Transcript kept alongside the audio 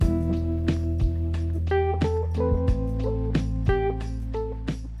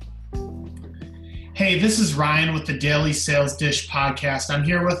Hey, this is Ryan with the Daily Sales Dish podcast. I'm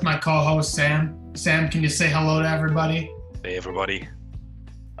here with my co-host Sam. Sam, can you say hello to everybody? Hey everybody.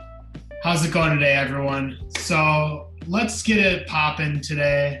 How's it going today, everyone? So let's get it popping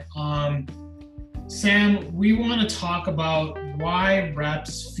today. Sam, we want to talk about why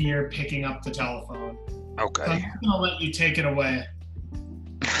reps fear picking up the telephone. Okay. So I'm going to let you take it away.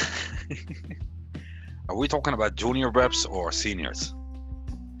 Are we talking about junior reps or seniors?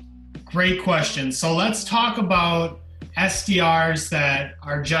 Great question. So let's talk about SDRs that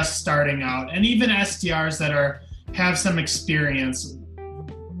are just starting out, and even SDRs that have some experience.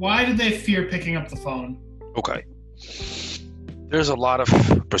 Why do they fear picking up the phone? Okay. There's a lot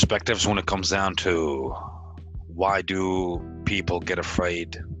of perspectives when it comes down to why do people get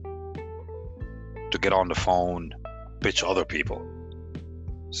afraid to get on the phone, pitch other people.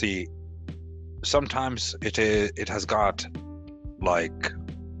 See, sometimes it has got like,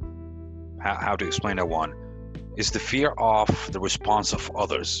 how to explain that one? It's the fear of the response of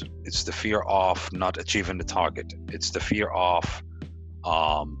others. It's the fear of not achieving the target. It's the fear of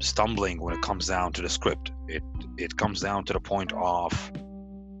stumbling when it comes down to the script. It comes down to the point of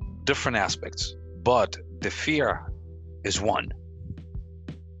different aspects, but the fear is one.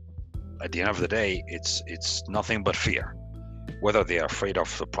 At the end of the day, it's nothing but fear. Whether they are afraid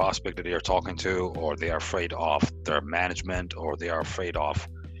of the prospect that they are talking to, or they are afraid of their management, or they are afraid of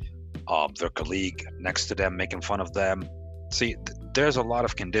their colleague next to them making fun of them. See, there's a lot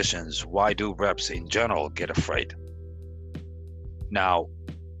of conditions why do reps in general get afraid. Now,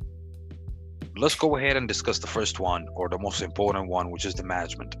 let's go ahead and discuss the first one, or the most important one, which is the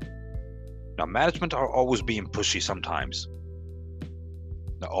management. Now, management are always being pushy sometimes.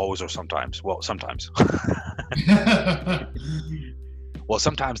 Not always or sometimes. Well, sometimes. Well,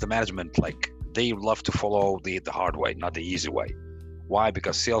 sometimes the management, like, they love to follow the hard way, not the easy way. Why?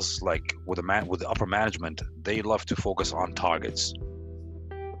 Because sales, like with the upper management, they love to focus on targets.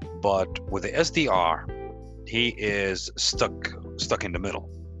 But with the SDR, he is stuck in the middle.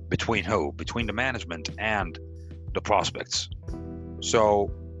 Between who? Between the management and the prospects. So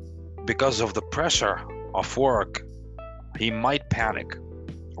because of the pressure of work, he might panic,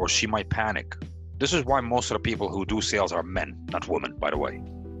 or she might panic. This is why most of the people who do sales are men, not women, by the way.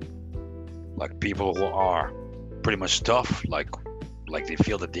 Like, people who are pretty much tough, like they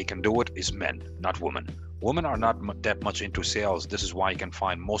feel that they can do it, is men, not women. Women are not that much into sales. This is why you can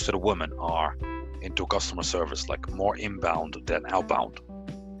find most of the women are into customer service, like more inbound than outbound.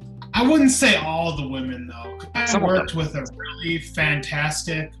 I wouldn't say all the women, though. I Some worked with a really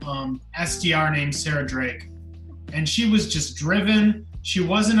fantastic SDR named Sarah Drake, and she was just driven. She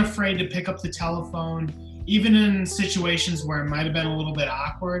wasn't afraid to pick up the telephone, even in situations where it might have been a little bit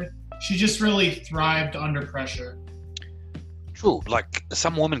awkward. She just really thrived under pressure. True, like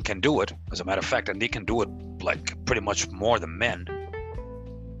some women can do it, as a matter of fact, and they can do it like pretty much more than men.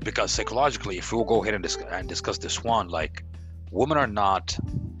 Because psychologically, if we'll go ahead and discuss this one, like, women are not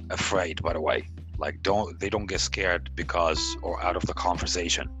afraid, by the way. Like, they don't get scared because or out of the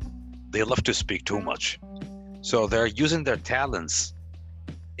conversation. They love to speak too much. So they're using their talents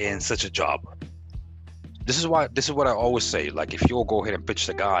in such a job. This is what I always say. Like, if you'll go ahead and pitch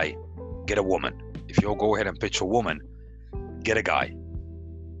the guy, get a woman. If you'll go ahead and pitch a woman, get a guy.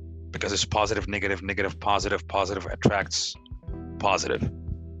 Because it's positive, negative, negative, positive. Positive attracts positive.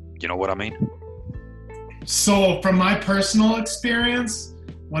 You know what I mean? So from my personal experience,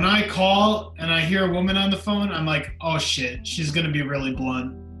 when I call and I hear a woman on the phone, I'm like, oh shit, she's going to be really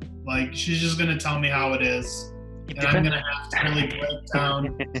blunt. Like, she's just going to tell me how it is. And I'm going to have to really break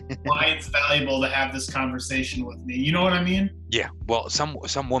down why it's valuable to have this conversation with me. You know what I mean? Yeah. Well, some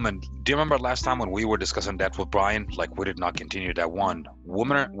women, do you remember last time when we were discussing that with Brian? Like, we did not continue that one.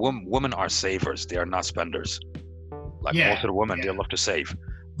 Women are savers. They are not spenders. Like, most of the women, they love to save.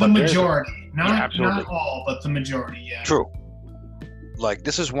 The majority. Not all, but the majority, yeah. True. Like,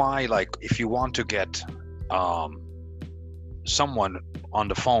 this is why, like, if you want to get someone on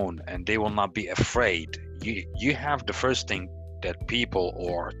the phone and they will not be afraid, you have the first thing that people,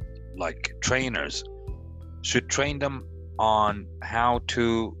 or like trainers, should train them on how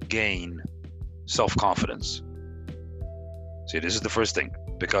to gain self-confidence. See, this is the first thing,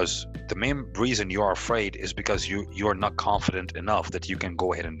 because the main reason you are afraid is because you are not confident enough that you can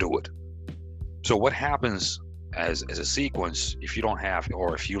go ahead and do it. So what happens as a sequence, if you don't have,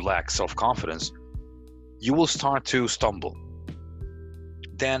 or if you lack self-confidence, you will start to stumble.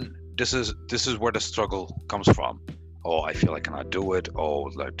 Then this is where the struggle comes from. Oh, I feel I cannot do it.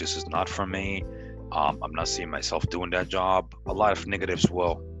 Oh, like, this is not for me. I'm not seeing myself doing that job. A lot of negatives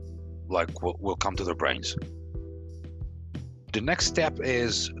will come to their brains. The next step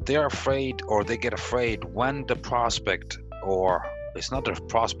is they're afraid, or they get afraid when the prospect, or it's not the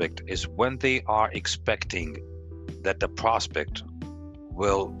prospect, is when they are expecting that the prospect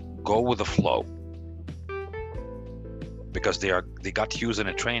will go with the flow, because they got used in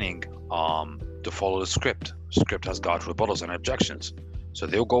a training to follow the script. Script has got rebuttals and objections, so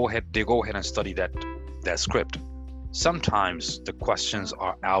they go ahead and study that script. Sometimes the questions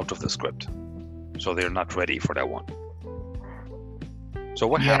are out of the script, so they're not ready for that one. So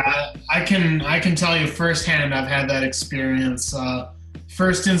what happened? I can tell you firsthand. I've had that experience.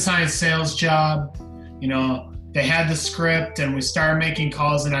 First inside sales job, they had the script, and we started making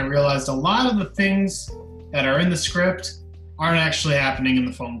calls, and I realized a lot of the things that are in the script aren't actually happening in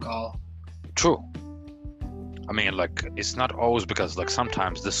the phone call. True. I mean, like, it's not always, because like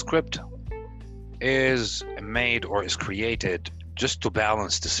sometimes the script is made or is created just to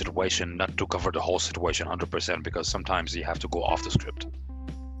balance the situation, not to cover the whole situation 100%, because sometimes you have to go off the script.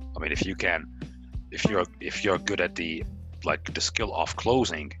 I mean, if you're good at the skill of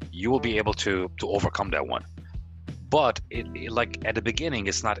closing, you will be able to overcome that one. But it like at the beginning,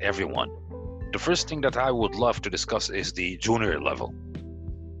 it's not everyone. The first thing that I would love to discuss is the junior level,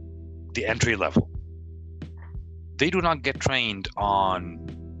 the entry level. They do not get trained on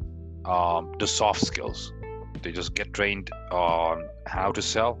the soft skills. They just get trained on how to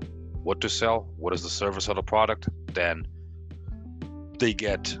sell, what is the service of the product. Then they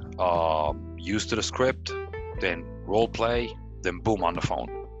get used to the script, then role play, then boom, on the phone.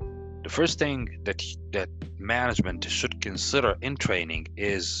 The first thing that management should consider in training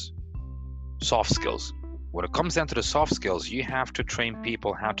is soft skills. When it comes down to the soft skills, you have to train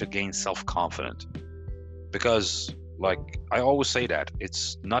people how to gain self-confidence. Because, like I always say, that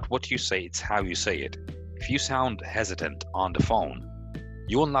it's not what you say, it's how you say it. If you sound hesitant on the phone,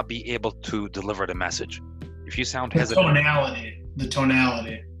 you will not be able to deliver the message. If you sound hesitant, the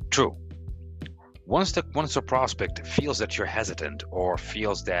tonality. True. Once a prospect feels that you're hesitant, or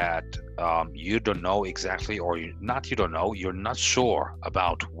feels that you don't know exactly, or you're not sure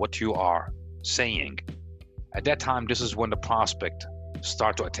about what you are saying, at that time, this is when the prospect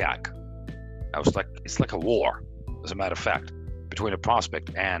start to attack. Now it's like a war, as a matter of fact, between the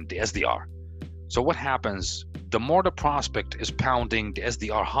prospect and the SDR. So what happens, the more the prospect is pounding the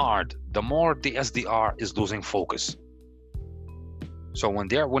SDR hard, the more the SDR is losing focus. So when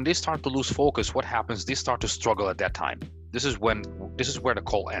they start to lose focus, what happens? They start to struggle at that time. This is where the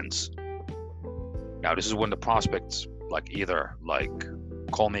call ends. Now this is when the prospects either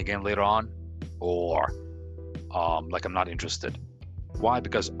call me again later on, or I'm not interested. Why?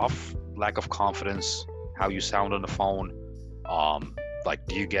 Because of lack of confidence, how you sound on the phone.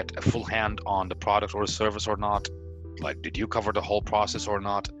 Do you get a full hand on the product or the service or not? Did you cover the whole process or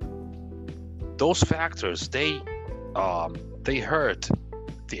not? Those factors, they hurt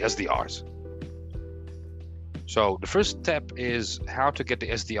the SDRs. So the first step is how to get the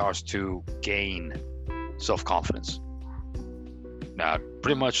SDRs to gain self-confidence. Now,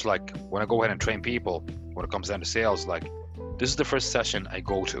 pretty much when I go ahead and train people, when it comes down to sales, this is the first session I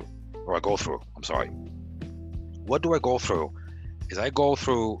go through. What do I go through? Is I go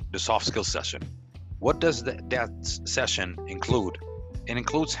through the soft skills session. What does that session include? It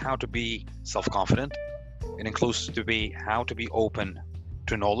includes how to be self-confident. It includes how to be open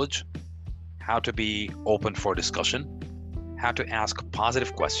to knowledge, how to be open for discussion, how to ask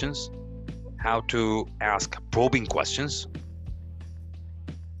positive questions, how to ask probing questions.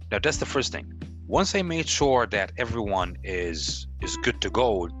 Now that's the first thing. Once I made sure that everyone is good to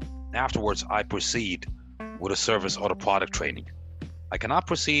go, afterwards I proceed with a service or a product training. I cannot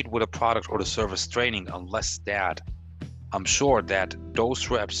proceed with a product or the service training unless that I'm sure that those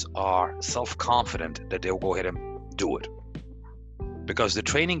reps are self-confident that they'll go ahead and do it. Because the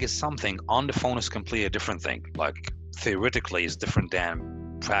training is something, on the phone is completely a different thing. Theoretically is different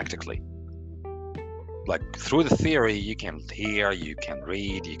than practically. Through the theory, you can hear, you can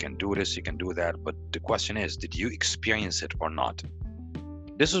read, you can do this, you can do that. But the question is, did you experience it or not?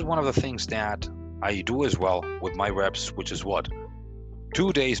 This is one of the things that I do as well with my reps, which is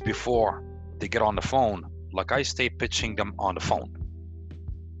 2 days before they get on the phone, I stay pitching them on the phone.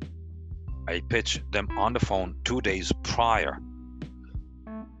 I pitch them on the phone 2 days prior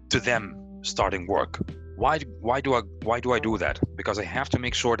to them starting work. Why do I do that? Because I have to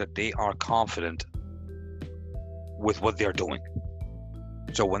make sure that they are confident with what they're doing.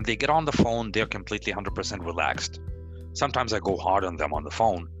 So when they get on the phone, they're completely 100% relaxed. Sometimes I go hard on them on the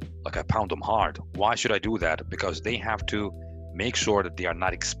phone, I pound them hard. Why should I do that? Because they have to make sure that they are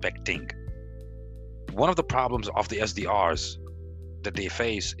not expecting. One of the problems of the SDRs that they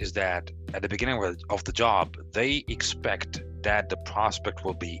face is that at the beginning of the job, they expect that the prospect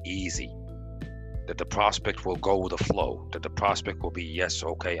will be easy, that the prospect will go with the flow, that the prospect will be, yes,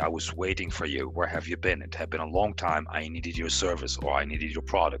 okay, I was waiting for you. Where have you been? It had been a long time. I needed your service or I needed your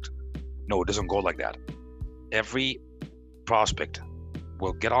product. No, it doesn't go like that. Every prospect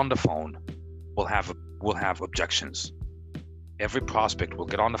will get on the phone, will have objections. Every prospect will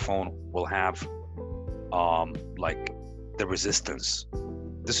get on the phone, will have like the resistance.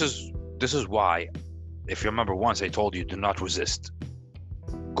 This is why, if you remember once I told you, do not resist.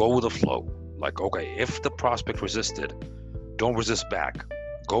 Go with the flow. Like, okay, if the prospect resisted, don't resist back.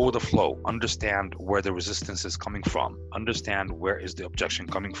 Go with the flow. Understand where the resistance is coming from. Understand where is the objection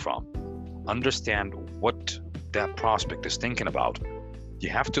coming from. Understand what that prospect is thinking about. You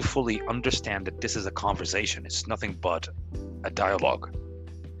have to fully understand that this is a conversation. It's nothing but a dialogue.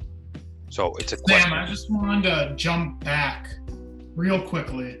 So it's a question. Sam, I just wanted to jump back real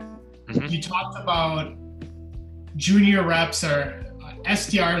quickly. Mm-hmm. You talked about junior reps or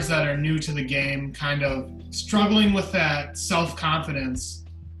SDRs that are new to the game, kind of struggling with that self-confidence.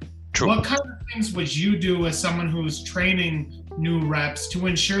 True. What kind of things would you do as someone who's training new reps to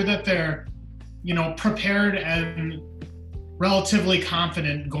ensure that they're, prepared and relatively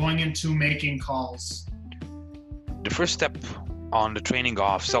confident going into making calls? The first step on the training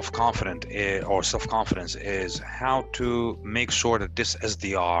of self-confidence is how to make sure that this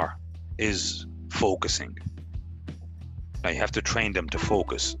SDR is focusing. Now you have to train them to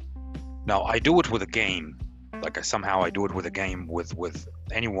focus. Now I do it with a game, like I do it with a game with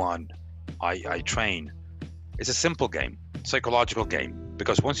anyone I train. It's a simple game, psychological game,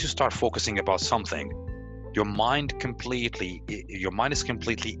 because once you start focusing about something, your mind is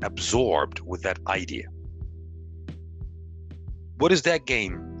completely absorbed with that idea. What is that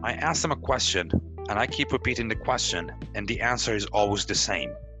game? I ask them a question and I keep repeating the question and the answer is always the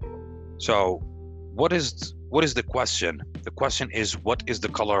same. So what is the question? The question is, what is the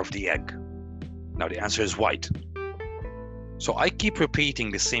color of the egg? Now the answer is white. So I keep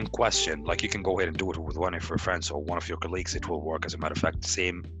repeating the same question. Like you can go ahead and do it with one of your friends or one of your colleagues. It will work. As a matter of fact,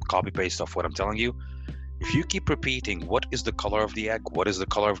 same copy paste of what I'm telling you. If you keep repeating, what is the color of the egg? What is the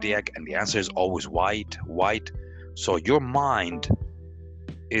color of the egg? And the answer is always white, white. So your mind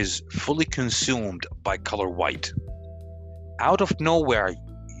is fully consumed by color white. Out of nowhere,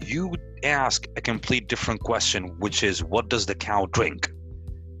 you ask a complete different question, which is, what does the cow drink?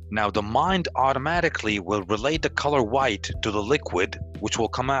 Now the mind automatically will relate the color white to the liquid, which will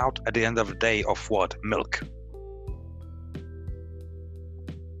come out at the end of the day of what? Milk.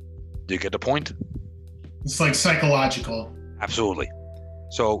 Do you get the point? It's like psychological. Absolutely.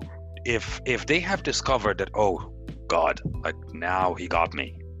 So if they have discovered that, oh God, like now he got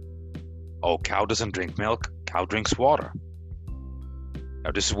me. Oh, cow doesn't drink milk, cow drinks water.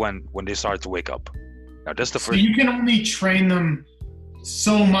 Now this is when they start to wake up. Now that's the first. So you can only train them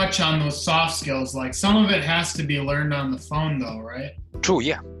so much on those soft skills. Like some of it has to be learned on the phone though, right? True,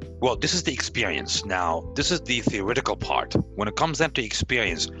 yeah. Well, this is the experience. Now, this is the theoretical part. When it comes down to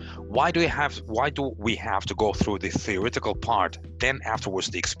experience, why do we have to go through the theoretical part, then afterwards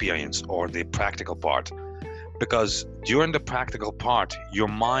the experience or the practical part? Because during the practical part, your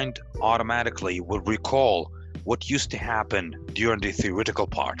mind automatically will recall what used to happen during the theoretical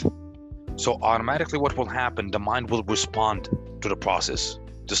part. So automatically what will happen, the mind will respond to the process.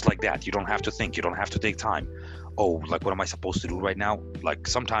 Just like that. You don't have to think, you don't have to take time. Oh, like what am I supposed to do right now? Like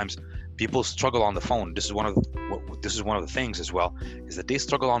sometimes people struggle on the phone. This is one of the things as well, is that they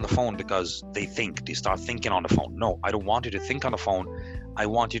struggle on the phone because they start thinking on the phone. No, I don't want you to think on the phone. I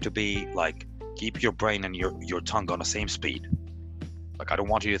want you to be like, keep your brain and your tongue on the same speed. Like I don't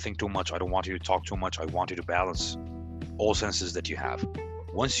want you to think too much. I don't want you to talk too much. I want you to balance all senses that you have.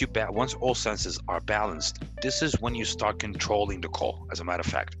 Once all senses are balanced, this is when you start controlling the call, as a matter of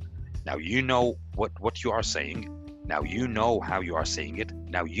fact. Now you know what you are saying. Now you know how you are saying it.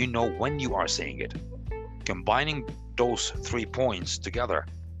 Now you know when you are saying it. Combining those 3 points together,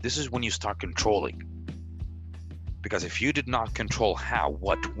 this is when you start controlling. Because if you did not control how,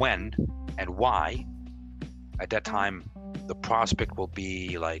 what, when, and why, at that time, the prospect will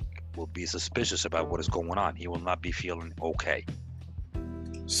be suspicious about what is going on. He will not be feeling okay.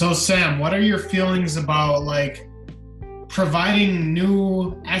 So Sam, what are your feelings about like providing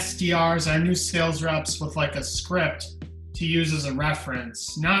new SDRs or new sales reps with like a script to use as a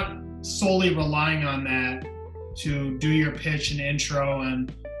reference, not solely relying on that to do your pitch and intro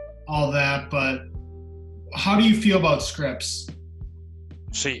and all that, but how do you feel about scripts?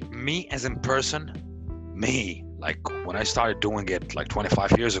 See, me as in person, like when I started doing it like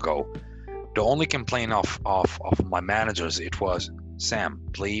 25 years ago, the only complaint of my managers, it was, Sam,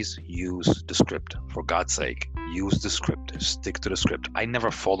 please use the script. For God's sake, use the script, stick to the script. I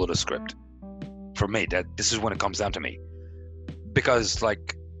never follow the script. For me, this is when it comes down to me. Because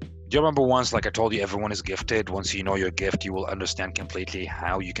like, do you remember once, like I told you, everyone is gifted. Once you know your gift, you will understand completely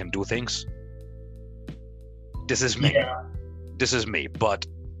how you can do things. This is me. Yeah. This is me. But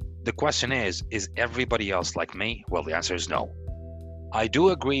the question is everybody else like me? Well, the answer is no. I do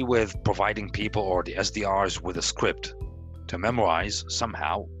agree with providing people or the SDRs with a script to memorize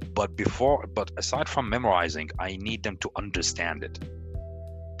somehow, but aside from memorizing, I need them to understand it.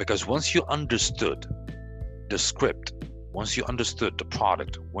 Because once you understood the script, once you understood the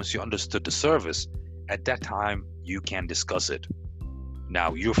product, once you understood the service, at that time you can discuss it.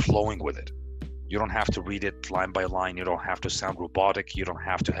 Now you're flowing with it. You don't have to read it line by line. You don't have to sound robotic. You don't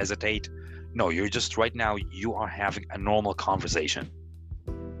have to hesitate. No, you're just right now, you are having a normal conversation.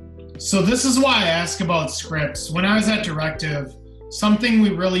 So this is why I ask about scripts. When I was at Directive, something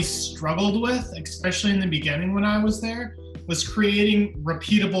we really struggled with, especially in the beginning when I was there, was creating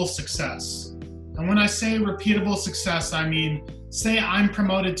repeatable success. And when I say repeatable success, I mean, say I'm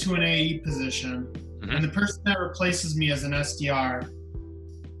promoted to an AE position, and the person that replaces me as an SDR,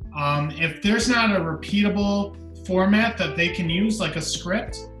 if there's not a repeatable format that they can use, like a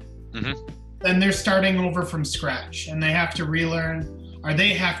script, then they're starting over from scratch, and they have to relearn, or they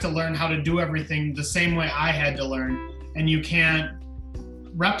have to learn how to do everything the same way I had to learn, and you can't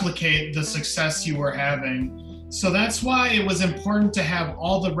replicate the success you were having. So that's why it was important to have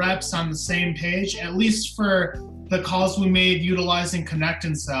all the reps on the same page, at least for the calls we made utilizing Connect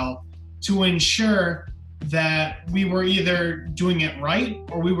and Sell, to ensure that we were either doing it right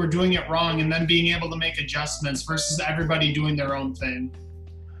or we were doing it wrong, and then being able to make adjustments versus everybody doing their own thing.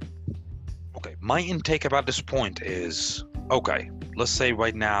 Okay, my intake about this point is, okay, let's say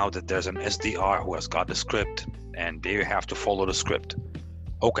right now that there's an SDR who has got the script and they have to follow the script.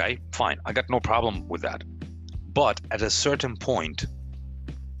 Okay, fine, I got no problem with that. But at a certain point,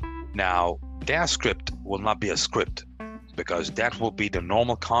 now that script will not be a script, because that will be the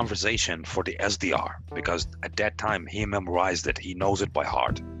normal conversation for the SDR, because at that time he memorized it, he knows it by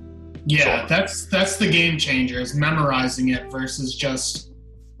heart. Yeah, so that's the game changer, is memorizing it versus just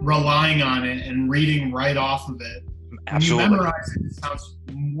relying on it and reading right off of it. Absolutely. When you memorize it, it sounds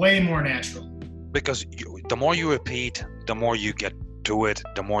way more natural. Because the more you repeat, the more you get to it,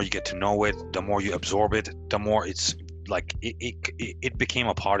 the more you get to know it, the more you absorb it, the more it's like it became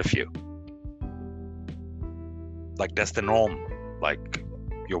a part of you. Like that's the norm. Like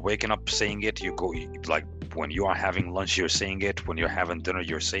you're waking up saying it, you go, like when you are having lunch you're saying it, when you're having dinner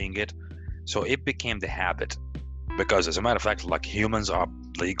you're saying it. So it became the habit, because as a matter of fact, like humans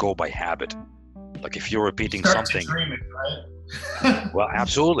they go by habit. Like if you're repeating something, dreaming, right? Well,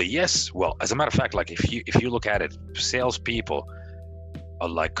 absolutely, yes. Well, as a matter of fact, like if you look at it, salespeople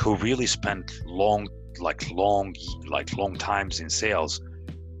like who really spent long times in sales,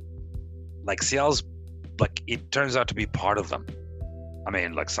 like sales, like it turns out to be part of them. I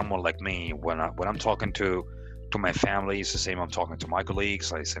mean, like someone like me, when I'm talking to my family, it's the same I'm talking to my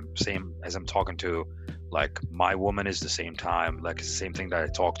colleagues, like same as I'm talking to like my woman is the same time, like it's the same thing that I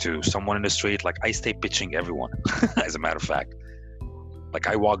talk to someone in the street. Like I stay pitching everyone. As a matter of fact, like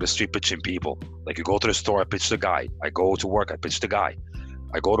I walk the street pitching people. Like you go to the store, I pitch the guy. I go to work, I pitch the guy.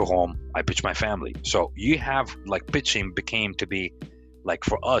 I go to home, I pitch my family. So you have like pitching became to be like,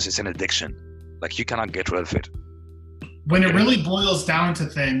 for us, it's an addiction. Like you cannot get rid of it. When it really boils down to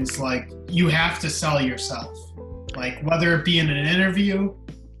things, like you have to sell yourself. Like whether it be in an interview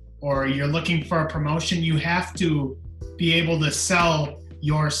or you're looking for a promotion, you have to be able to sell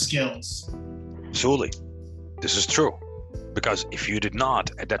your skills. Absolutely. This is true. Because if you did not,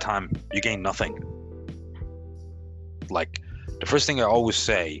 at that time, you gain nothing. Like, the first thing I always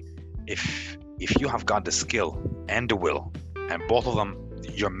say, if you have got the skill and the will, and both of them,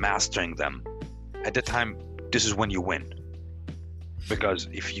 you're mastering them, at that time, this is when you win. Because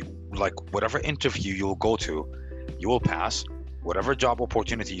if you, like, whatever interview you'll go to, you will pass. Whatever job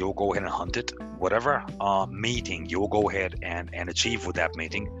opportunity, you'll go ahead and hunt it. Whatever meeting you'll go ahead and achieve with that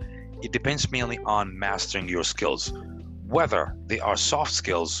meeting, it depends mainly on mastering your skills. Whether they are soft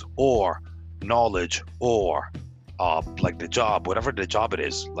skills or knowledge or like the job, whatever the job it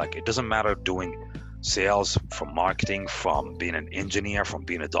is, like it doesn't matter doing sales, from marketing, from being an engineer, from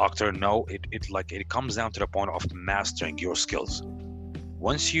being a doctor. No, it comes down to the point of mastering your skills.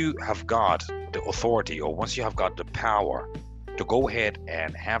 Once you have got the authority, or once you have got the power to go ahead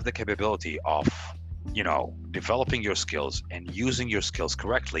and have the capability of, you know, developing your skills and using your skills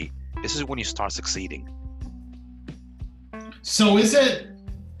correctly, this is when you start succeeding. So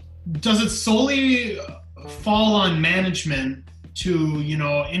does it solely fall on management to, you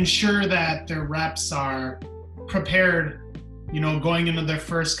know, ensure that their reps are prepared, going into their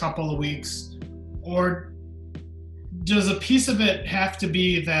first couple of weeks? Or does a piece of it have to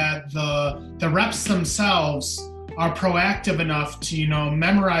be that the reps themselves are proactive enough to,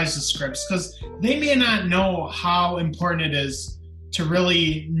 memorize the scripts? Because they may not know how important it is to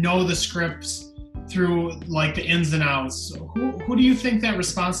really know the scripts through like the ins and outs. Who do you think that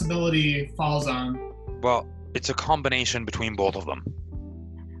responsibility falls on? Well, it's a combination between both of them.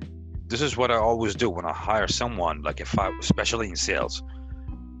 This is what I always do when I hire someone, like especially in sales.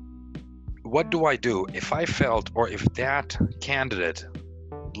 What do I do if I felt, or if that candidate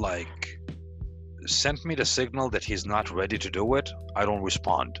like sent me the signal that he's not ready to do it? I don't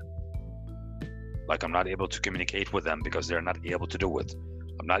respond. Like, I'm not able to communicate with them because they're not able to do it.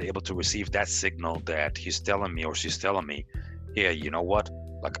 I'm not able to receive that signal that he's telling me or she's telling me, yeah, you know what?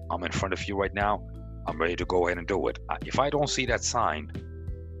 Like, I'm in front of you right now. I'm ready to go ahead and do it. If I don't see that sign,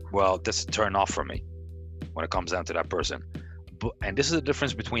 well, that's a turn off for me when it comes down to that person. And this is the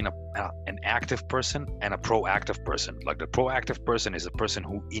difference between an active person and a proactive person. Like, the proactive person is a person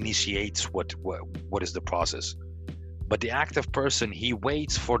who initiates what is the process. But the active person, he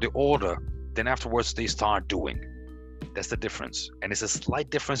waits for the order, then afterwards they start doing. That's the difference. And it's a slight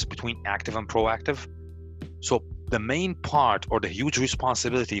difference between active and proactive. So the main part, or the huge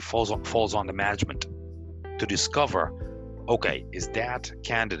responsibility, falls on the management to discover, okay, is that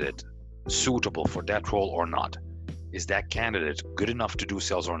candidate suitable for that role or not? Is that candidate good enough to do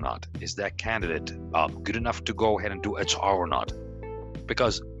sales or not? Is that candidate good enough to go ahead and do HR or not?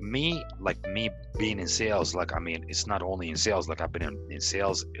 Because me being in sales, it's not only in sales, like I've been in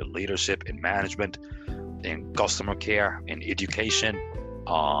sales, in leadership, in management, in customer care, in education,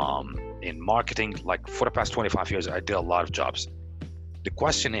 in marketing. Like, for the past 25 years, I did a lot of jobs. The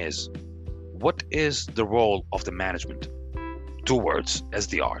question is, what is the role of the management towards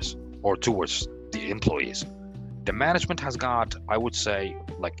SDRs or towards the employees? The management has got, I would say,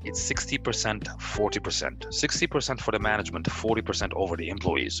 like, it's 60%, 40%. 60% for the management, 40% over the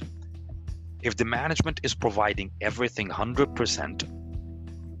employees. If the management is providing everything 100%,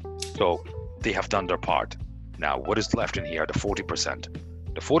 so they have done their part. Now, what is left in here? The 40%.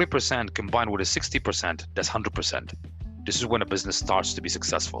 The 40% combined with the 60%, that's 100%. This is when a business starts to be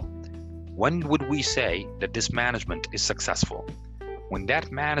successful. When would we say that this management is successful? When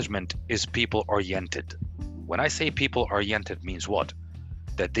that management is people-oriented. When I say people-oriented, means what?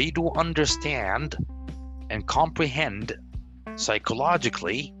 That they do understand and comprehend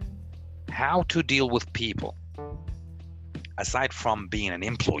psychologically how to deal with people, aside from being an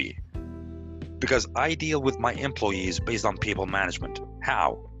employee. Because I deal with my employees based on people management.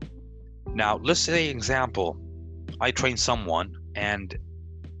 How? Now, let's say, example, I train someone and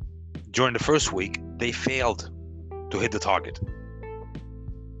during the first week, they failed to hit the target.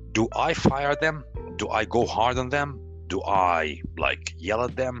 Do I fire them? Do I go hard on them? Do I yell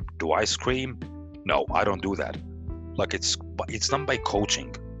at them? Do I scream? No, I don't do that. Like, it's done by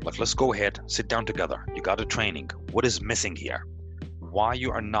coaching. Like, let's go ahead, sit down together. You got a training. What is missing here? Why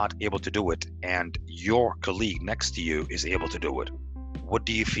you are not able to do it and your colleague next to you is able to do it? What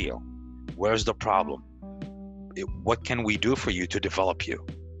do you feel? Where's the problem? What can we do for you to develop you?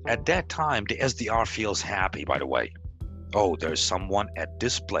 At that time, the SDR feels happy, by the way. Oh, there's someone at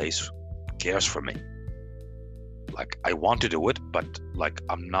this place who cares for me. Like, I want to do it, but like,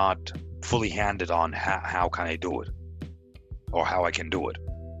 I'm not fully handed on how can I do it or how I can do it.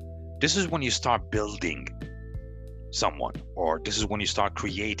 This is when you start building someone, or this is when you start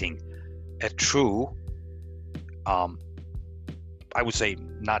creating a true, I would say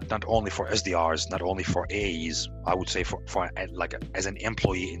not only for SDRs, not only for AEs, I would say for as an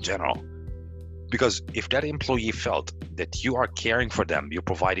employee in general. Because if that employee felt that you are caring for them, you're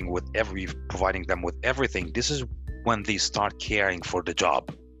providing them with everything, this is when they start caring for the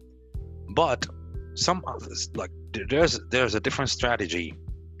job. But some others, like, there's a different strategy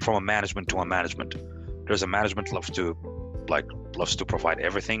from a management to a management. There's a management loves to provide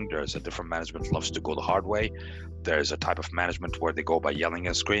everything. There's a different management loves to go the hard way. There's a type of management where they go by yelling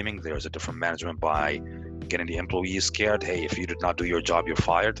and screaming. There's a different management by getting the employees scared. Hey, if you did not do your job, you're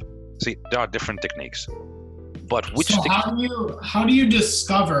fired. See, there are different techniques. But how do you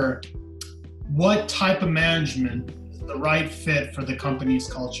discover what type of management is the right fit for the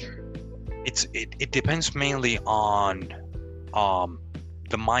company's culture? It depends mainly on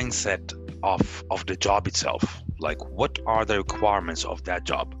the mindset of the job itself. Like, what are the requirements of that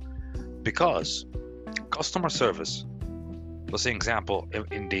job? Because customer service, let's say example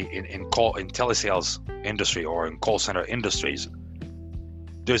in telesales industry or in call center industries,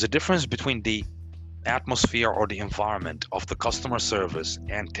 there's a difference between the atmosphere or the environment of the customer service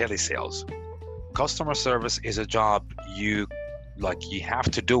and telesales. customer service is a job you have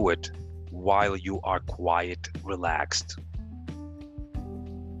to do it while you are quiet, relaxed,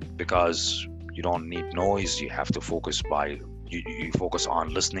 because you don't need noise. You have to focus you focus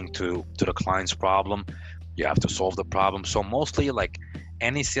on listening to the client's problem. You have to solve the problem. So mostly, like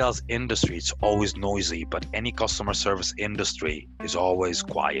any sales industry, it's always noisy, but any customer service industry is always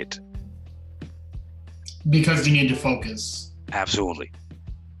quiet. Because you need to focus. Absolutely.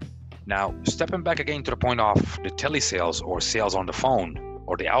 Now, stepping back again to the point of the telesales or sales on the phone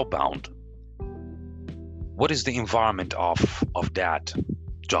or the outbound, what is the environment of that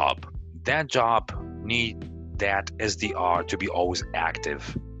job? That job need that SDR to be always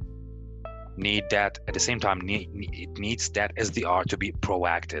active. Need that at the same time, it needs that SDR to be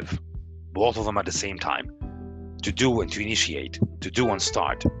proactive. Both of them at the same time. To do and to initiate, to do and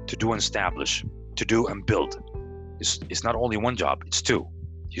start, to do and establish, to do and build. It's not only one job, it's two.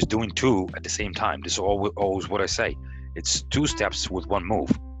 He's doing two at the same time. This is always what I say. It's two steps with one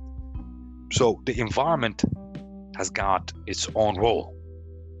move. So the environment has got its own role.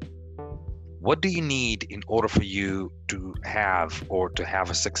 What do you need in order for you to have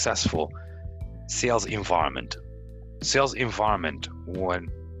a successful sales environment? Sales environment, when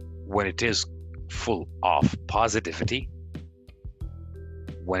it is full of positivity,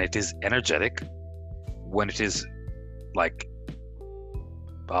 when it is energetic, when it is like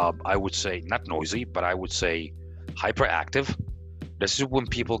I would say not noisy, but I would say hyperactive. This is when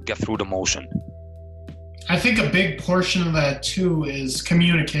people get through the motion. I think a big portion of that too is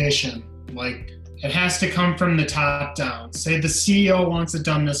communication. Like, it has to come from the top down. Say the CEO wants it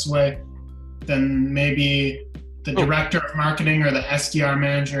done this way, then maybe the director of marketing or the SDR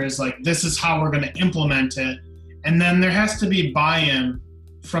manager is like, this is how we're going to implement it. And then there has to be buy-in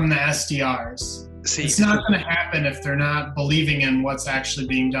from the SDRs. It's not going to happen if they're not believing in what's actually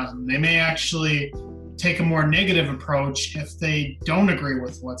being done. They may actually take a more negative approach if they don't agree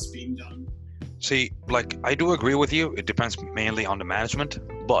with what's being done. See, like, I do agree with you. It depends mainly on the management.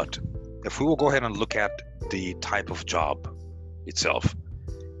 But if we will go ahead and look at the type of job itself,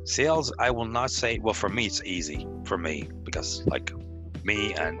 sales, I will not say, well, for me, it's easy for me because like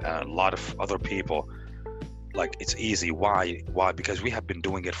me and a lot of other people, like, it's easy. Why? Because we have been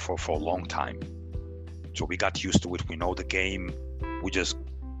doing it for a long time. So we got used to it. We know the game. We just,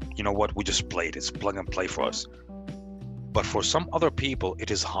 we just play it. It's plug and play for us. But for some other people, it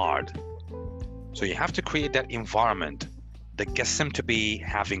is hard. So you have to create that environment that gets them to be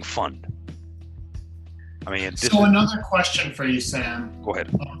having fun. I mean, another question for you, Sam. Go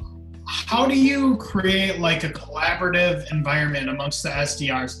ahead. How do you create like a collaborative environment amongst the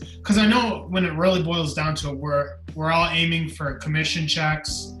SDRs? Because I know when it really boils down to it, we're all aiming for commission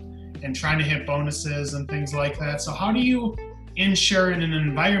checks and trying to hit bonuses and things like that. So how do you ensure in an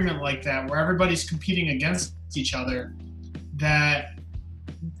environment like that where everybody's competing against each other that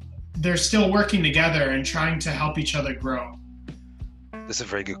they're still working together and trying to help each other grow? This is a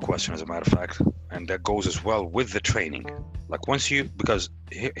very good question, as a matter of fact, and that goes as well with the training. Like because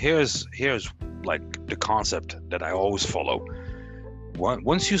here's like the concept that I always follow.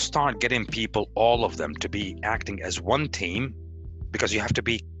 Once you start getting people, all of them, to be acting as one team, because you have to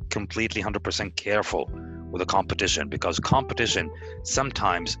be completely 100% careful with the competition, because competition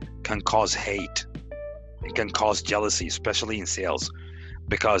sometimes can cause hate. It can cause jealousy, especially in sales,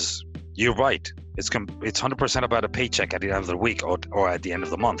 because you're right. It's 100% about a paycheck at the end of the week or at the end of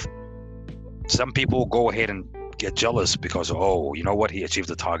the month. Some people will go ahead and get jealous because, oh, you know what? He achieved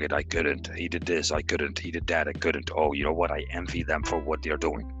the target. I couldn't. He did this. I couldn't. He did that. I couldn't. Oh, you know what? I envy them for what they're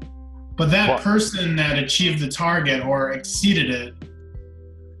doing. But that person that achieved the target or exceeded it,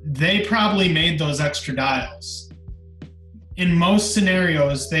 they probably made those extra dials. In most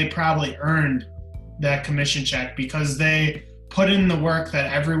scenarios, they probably earned that commission check because they put in the work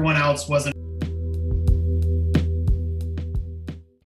that everyone else wasn't.